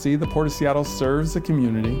agency, the Port of Seattle serves the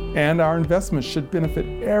community, and our investments should benefit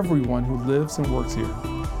everyone who lives and works here.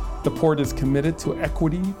 The Port is committed to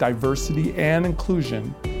equity, diversity, and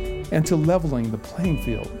inclusion, and to leveling the playing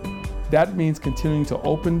field. That means continuing to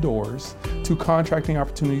open doors to contracting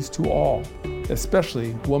opportunities to all,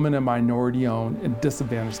 especially women and minority-owned and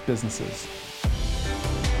disadvantaged businesses.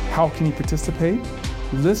 How can you participate?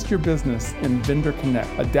 List your business in Vendor Connect,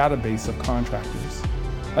 a database of contractors.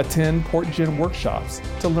 Attend PortGen workshops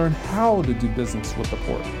to learn how to do business with the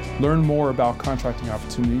Port. Learn more about contracting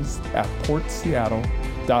opportunities at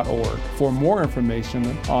portseattle.org. For more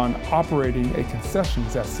information on operating a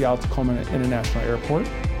concessions at Seattle-Tacoma International Airport,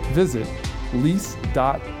 visit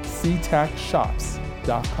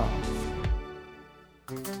lease.ctacshops.com.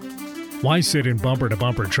 Why sit in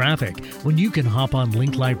bumper-to-bumper traffic when you can hop on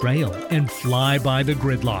Link Light Rail and fly by the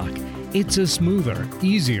gridlock? It's a smoother,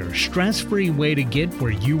 easier, stress-free way to get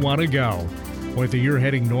where you want to go. Whether you're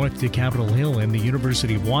heading north to Capitol Hill and the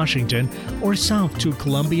University of Washington or south to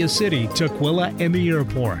Columbia City, Tukwila, and the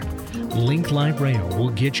airport, Link Light Rail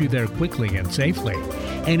will get you there quickly and safely.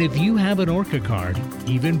 And if you have an ORCA card,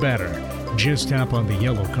 even better. Just tap on the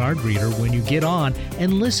yellow card reader when you get on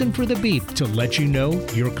and listen for the beep to let you know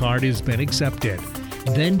your card has been accepted.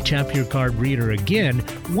 Then tap your card reader again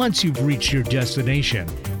once you've reached your destination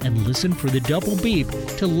and listen for the double beep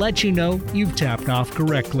to let you know you've tapped off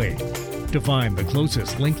correctly. To find the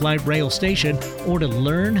closest Link Light Rail station or to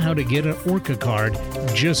learn how to get an ORCA card,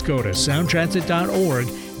 just go to soundtransit.org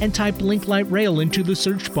and type Link Light Rail into the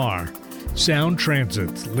search bar. Sound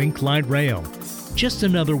Transit's Link Light Rail. Just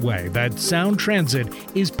another way that Sound Transit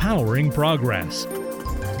is powering progress.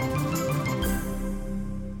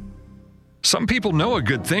 Some people know a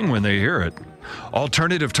good thing when they hear it.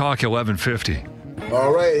 Alternative Talk 1150.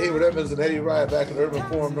 All right, Hayward Evans and Eddie Ryan back at Urban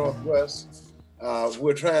Forum Northwest.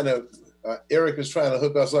 We're trying to, Eric is trying to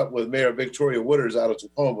hook us up with Mayor Victoria Woodards out of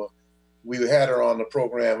Tacoma. We had her on the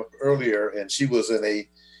program earlier, and she was in a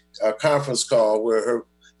conference call where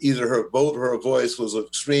either her vote or her voice was of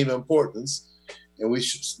extreme importance. And we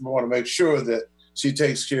want to make sure that she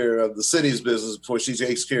takes care of the city's business before she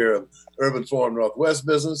takes care of Urban Forum Northwest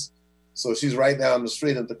business. So she's right down the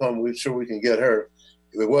street in Tacoma. We're sure we can get her.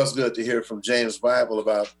 It was good to hear from James Bible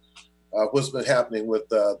about what's been happening with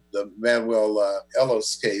the Manuel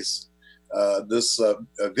Ellis case. This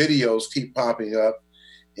videos keep popping up,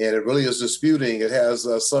 and it really is disputing. It has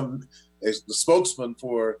the spokesman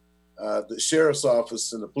for the sheriff's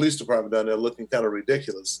office and the police department down there looking kind of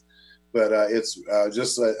ridiculous. But it's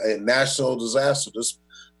just a national disaster, this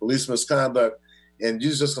police misconduct. And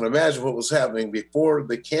you're just going to imagine what was happening before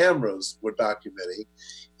the cameras were documenting.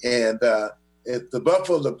 And the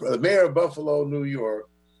mayor of Buffalo, New York,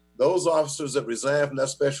 those officers that resigned from that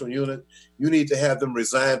special unit, you need to have them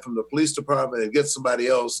resign from the police department and get somebody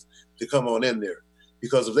else to come on in there.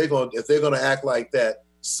 Because if they're going to act like that,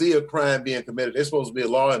 see a crime being committed, they're supposed to be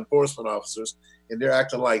law enforcement officers, and they're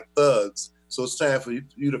acting like thugs. So it's time for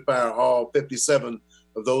you to fire all 57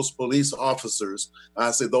 of those police officers.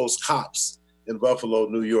 I say those cops in Buffalo,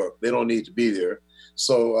 New York. They don't need to be there.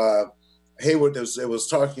 So Hayward was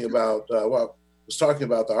talking about the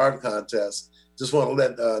art contest. Just want to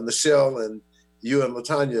let Michelle and you and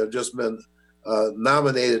LaTanya have just been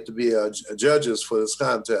nominated to be judges for this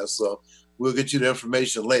contest. So we'll get you the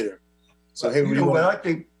information later. So Hayward, what I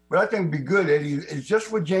think would be good, Eddie, is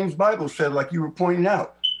just what James Bible said, like you were pointing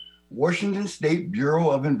out. Washington State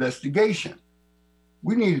Bureau of Investigation.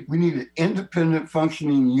 We need an independent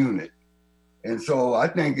functioning unit. And so I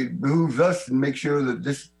think it behooves us to make sure that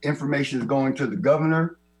this information is going to the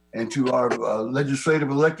governor and to our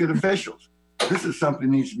legislative elected officials. This is something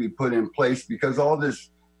that needs to be put in place because all this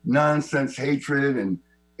nonsense hatred and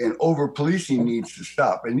over policing needs to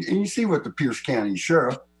stop. And you see what the Pierce County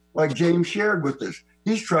Sheriff, like James shared with us,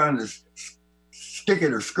 he's trying to stick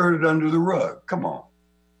it or skirt it under the rug. Come on.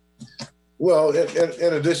 Well,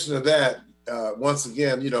 in addition to that, once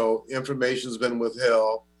again, information's been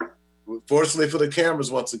withheld. Fortunately for the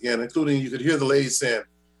cameras, once again, including you could hear the lady saying,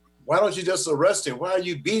 "Why don't you just arrest him? Why are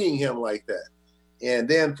you beating him like that?" And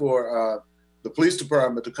then for the police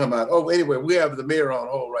department to come out. Oh, anyway, we have the mayor on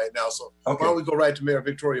hold right now, so Why don't we go right to Mayor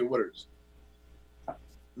Victoria Wooders?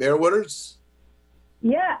 Mayor Wooders?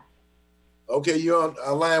 Yeah. Okay, you're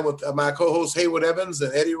on line with my co-hosts Haywood Evans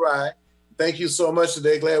and Eddie Rye. Thank you so much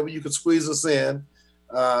today. Glad you could squeeze us in.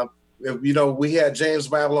 We had James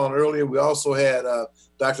Bible on earlier. We also had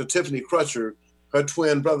Dr. Tiffany Crutcher. Her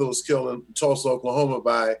twin brother was killed in Tulsa, Oklahoma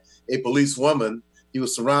by a police woman. He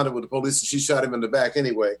was surrounded with the police and she shot him in the back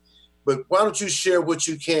anyway. But why don't you share what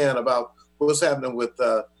you can about what's happening with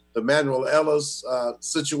the Manuel Ellis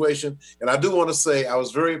situation? And I do want to say I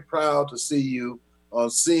was very proud to see you on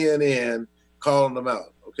CNN calling them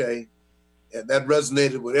out, okay? And that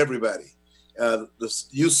resonated with everybody.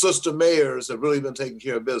 You sister mayors have really been taking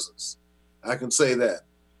care of business. I can say that,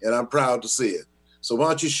 and I'm proud to see it. So why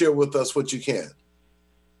don't you share with us what you can?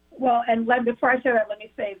 Well, and before I share that, let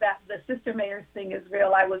me say that the sister mayors thing is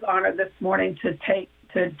real. I was honored this morning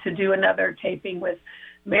to do another taping with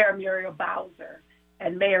Mayor Muriel Bowser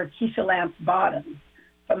and Mayor Keisha Lance Bottoms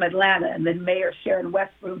from Atlanta, and then Mayor Sharon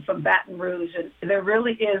Westbrook from Baton Rouge. And there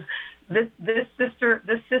really is this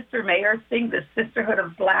sister mayors thing, this sisterhood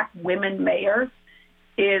of Black women mayors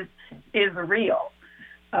is real.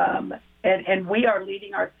 And we are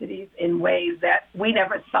leading our cities in ways that we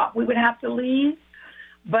never thought we would have to lead.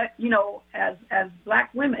 But, as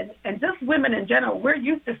Black women, and just women in general, we're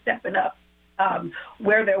used to stepping up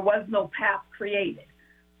where there was no path created.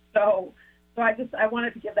 So I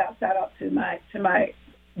wanted to give that shout out to my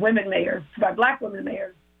women mayors, to my Black women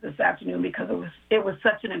mayors this afternoon, because it was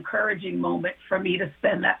such an encouraging moment for me to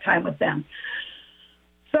spend that time with them.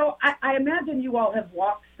 So I imagine you all have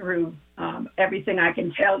walked through everything I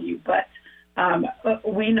can tell you, but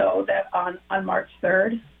we know that on March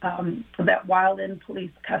 3rd, that while in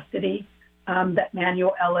police custody, that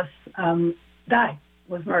Manuel Ellis died,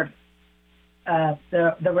 was murdered.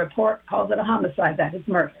 The report calls it a homicide. That is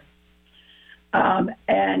murder.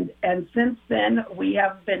 And since then, we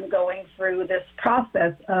have been going through this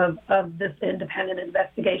process of this independent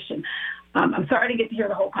investigation. I'm sorry to get to hear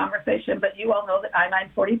the whole conversation, but you all know that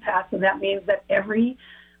I-940 passed, and that means that every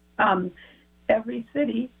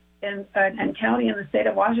city and county in the state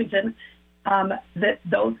of Washington, that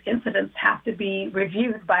those incidents have to be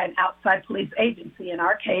reviewed by an outside police agency. In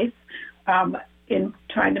our case, in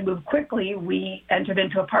trying to move quickly, we entered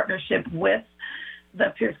into a partnership with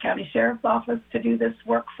the Pierce County Sheriff's Office to do this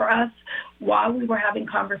work for us while we were having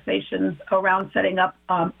conversations around setting up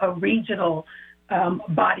a regional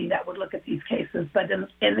body that would look at these cases. But in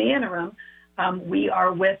the interim, we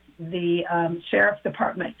are with the Sheriff's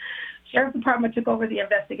Department. Sheriff's Department took over the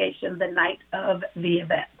investigation the night of the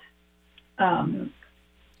event, and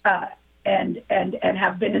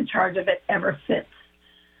have been in charge of it ever since.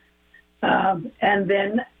 And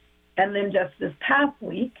then just this past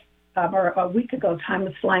week, or a week ago, time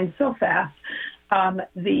is flying so fast,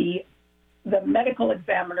 the medical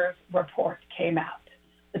examiner's report came out.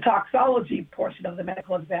 The toxology portion of the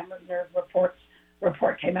medical examiner's report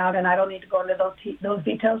came out, and I don't need to go into those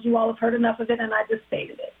details. You all have heard enough of it, and I just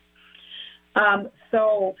stated it.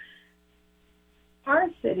 So our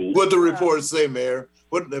city... What did the report say, Mayor?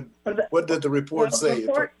 What did the report say?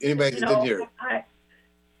 Anybody didn't hear it?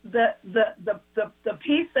 The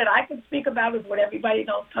piece that I can speak about is what everybody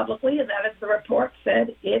knows publicly, and that is the report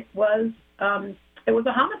said it was a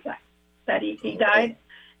homicide, that he died,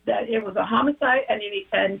 that it was a homicide,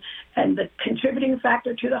 and the contributing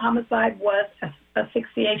factor to the homicide was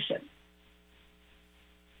asphyxiation.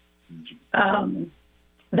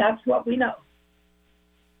 That's what we know.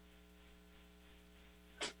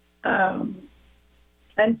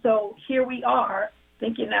 And so here we are,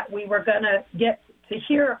 thinking that we were going to get to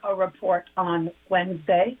hear a report on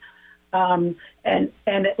Wednesday, and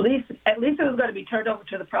at least it was going to be turned over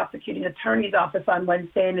to the prosecuting attorney's office on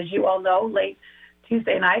Wednesday. And as you all know, late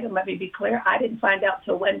Tuesday night, and let me be clear, I didn't find out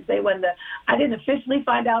till Wednesday I didn't officially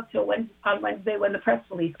find out till on Wednesday when the press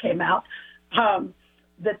release came out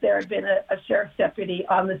that there had been a sheriff's deputy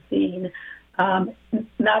on the scene,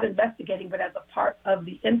 not investigating, but as a part of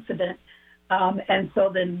the incident. And so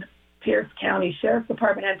then Pierce County Sheriff's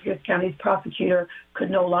Department and Pierce County's prosecutor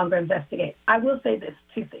could no longer investigate. I will say this,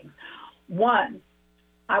 two things. One,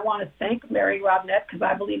 I want to thank Mary Robnett, because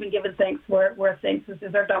I believe in giving thanks where thanks is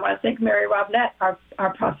deserved. I want to thank Mary Robnett,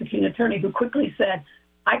 our prosecuting attorney, who quickly said,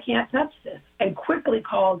 I can't touch this, and quickly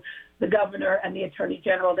called the governor and the attorney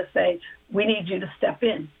general to say, we need you to step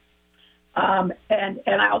in. And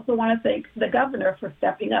I also want to thank the governor for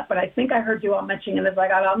stepping up. But I think I heard you all mentioning, and as I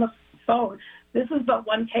got on the phone, this is but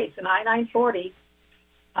one case, and I-940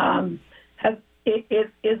 is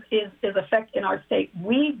effect in our state.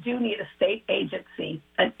 We do need a state agency,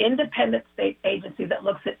 an independent state agency that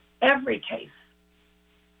looks at every case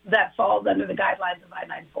that falls under the guidelines of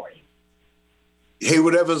I-940.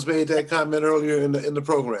 Hayward Evans made that comment earlier in the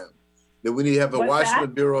program, that we need to have a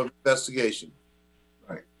Washington Bureau of Investigation.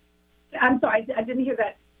 Right. I'm sorry, I didn't hear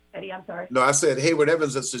that, Eddie. I'm sorry. No, I said Hayward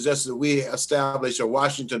Evans has suggested that we establish a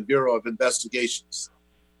Washington Bureau of Investigations,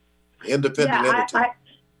 independent entity.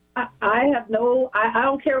 I have I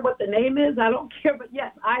don't care what the name is. I don't care, but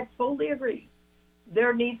yes, I fully agree.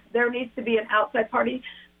 There needs to be an outside party,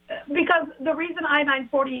 because the reason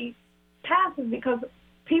I-940 passed is because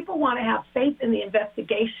people want to have faith in the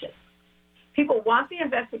investigation. People want the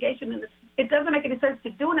investigation, and it doesn't make any sense to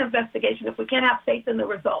do an investigation if we can't have faith in the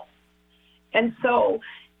results. And so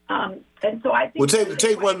I think. Well,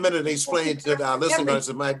 take 1 minute and explain to our listeners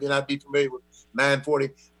that might not be familiar with 940.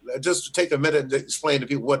 Just take a minute and explain to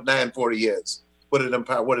people what 940 is, what it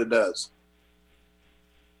does.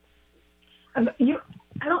 I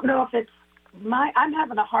don't know if it's I'm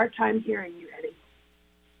having a hard time hearing you, Eddie.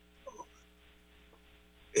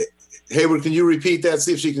 Hayward, can you repeat that?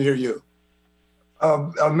 See if she can hear you.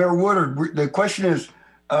 Mayor Woodard, the question is,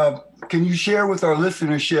 can you share with our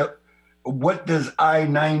listenership, what does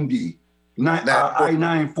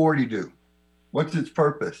I-940 do? What's its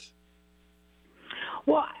purpose?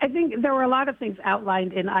 Well, I think there were a lot of things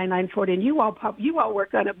outlined in I-940, and you all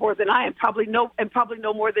worked on it more than I, and probably know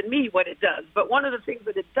more than me what it does. But one of the things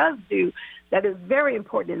that it does do that is very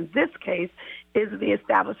important in this case is the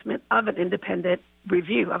establishment of an independent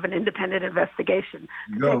review, of an independent investigation.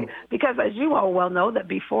 No. Because as you all well know, that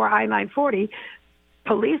before I-940,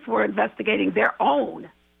 police were investigating their own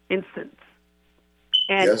instance.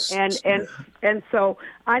 And so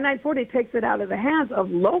I-940 takes it out of the hands of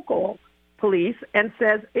local police and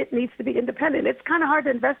says it needs to be independent. It's kind of hard to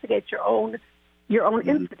investigate your own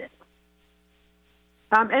incident.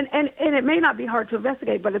 And it may not be hard to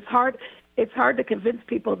investigate, but it's hard to convince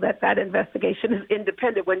people that investigation is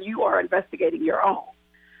independent when you are investigating your own.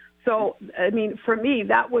 So, I mean, for me,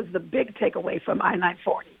 that was the big takeaway from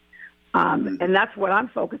I-940. And that's what I'm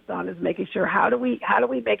focused on, is making sure how do we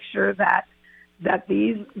make sure that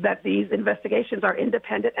these investigations are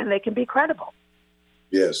independent and they can be credible.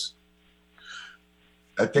 Yes.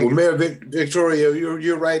 Well, Mayor Victoria,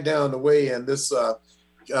 you're right down the way, and this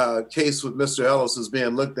case with Mr. Ellis is being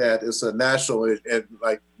looked at. It's a national, and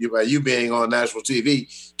by you being on national TV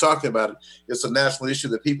talking about it, it's a national issue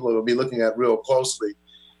that people will be looking at real closely.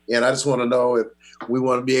 And I just want to know if we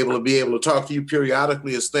want to be able to talk to you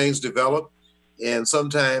periodically as things develop. And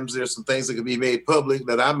sometimes there's some things that can be made public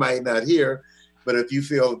that I might not hear, but if you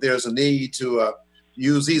feel that there's a need to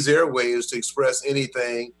use these airwaves to express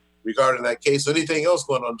anything regarding that case, or anything else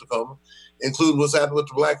going on in Tacoma, including what's happened with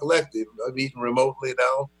the Black elected, meeting remotely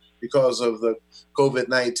now because of the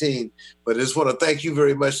COVID-19. But I just want to thank you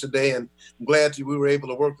very much today, and I'm glad we were able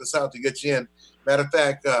to work this out to get you in. Matter of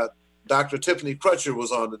fact, Dr. Tiffany Crutcher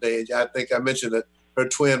was on today. I think I mentioned that her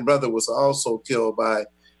twin brother was also killed by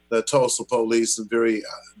the Tulsa police in very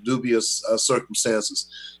dubious circumstances.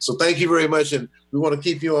 So thank you very much, and we want to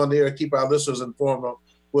keep you on the air, keep our listeners informed of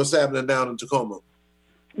what's happening down in Tacoma.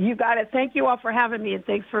 You got it. Thank you all for having me, and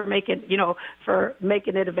thanks for making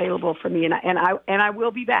it available for me. And I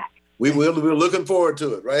will be back. We will. We're looking forward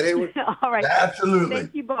to it, right, Hayward? All right. Absolutely.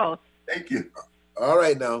 Thank you both. Thank you. All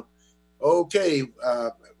right now. Okay.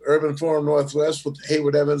 Urban Forum Northwest with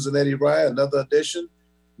Hayward Evans and Eddie Ryan, another edition.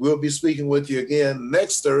 We'll be speaking with you again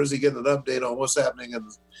next Thursday, getting an update on what's happening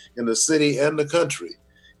in the city and the country,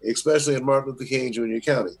 especially in Martin Luther King Jr.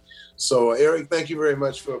 County. So, Eric, thank you very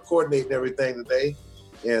much for coordinating everything today.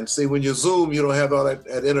 And see, when you Zoom, you don't have all that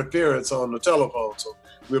interference on the telephone. So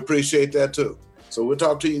we appreciate that too. So we'll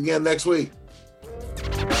talk to you again next week.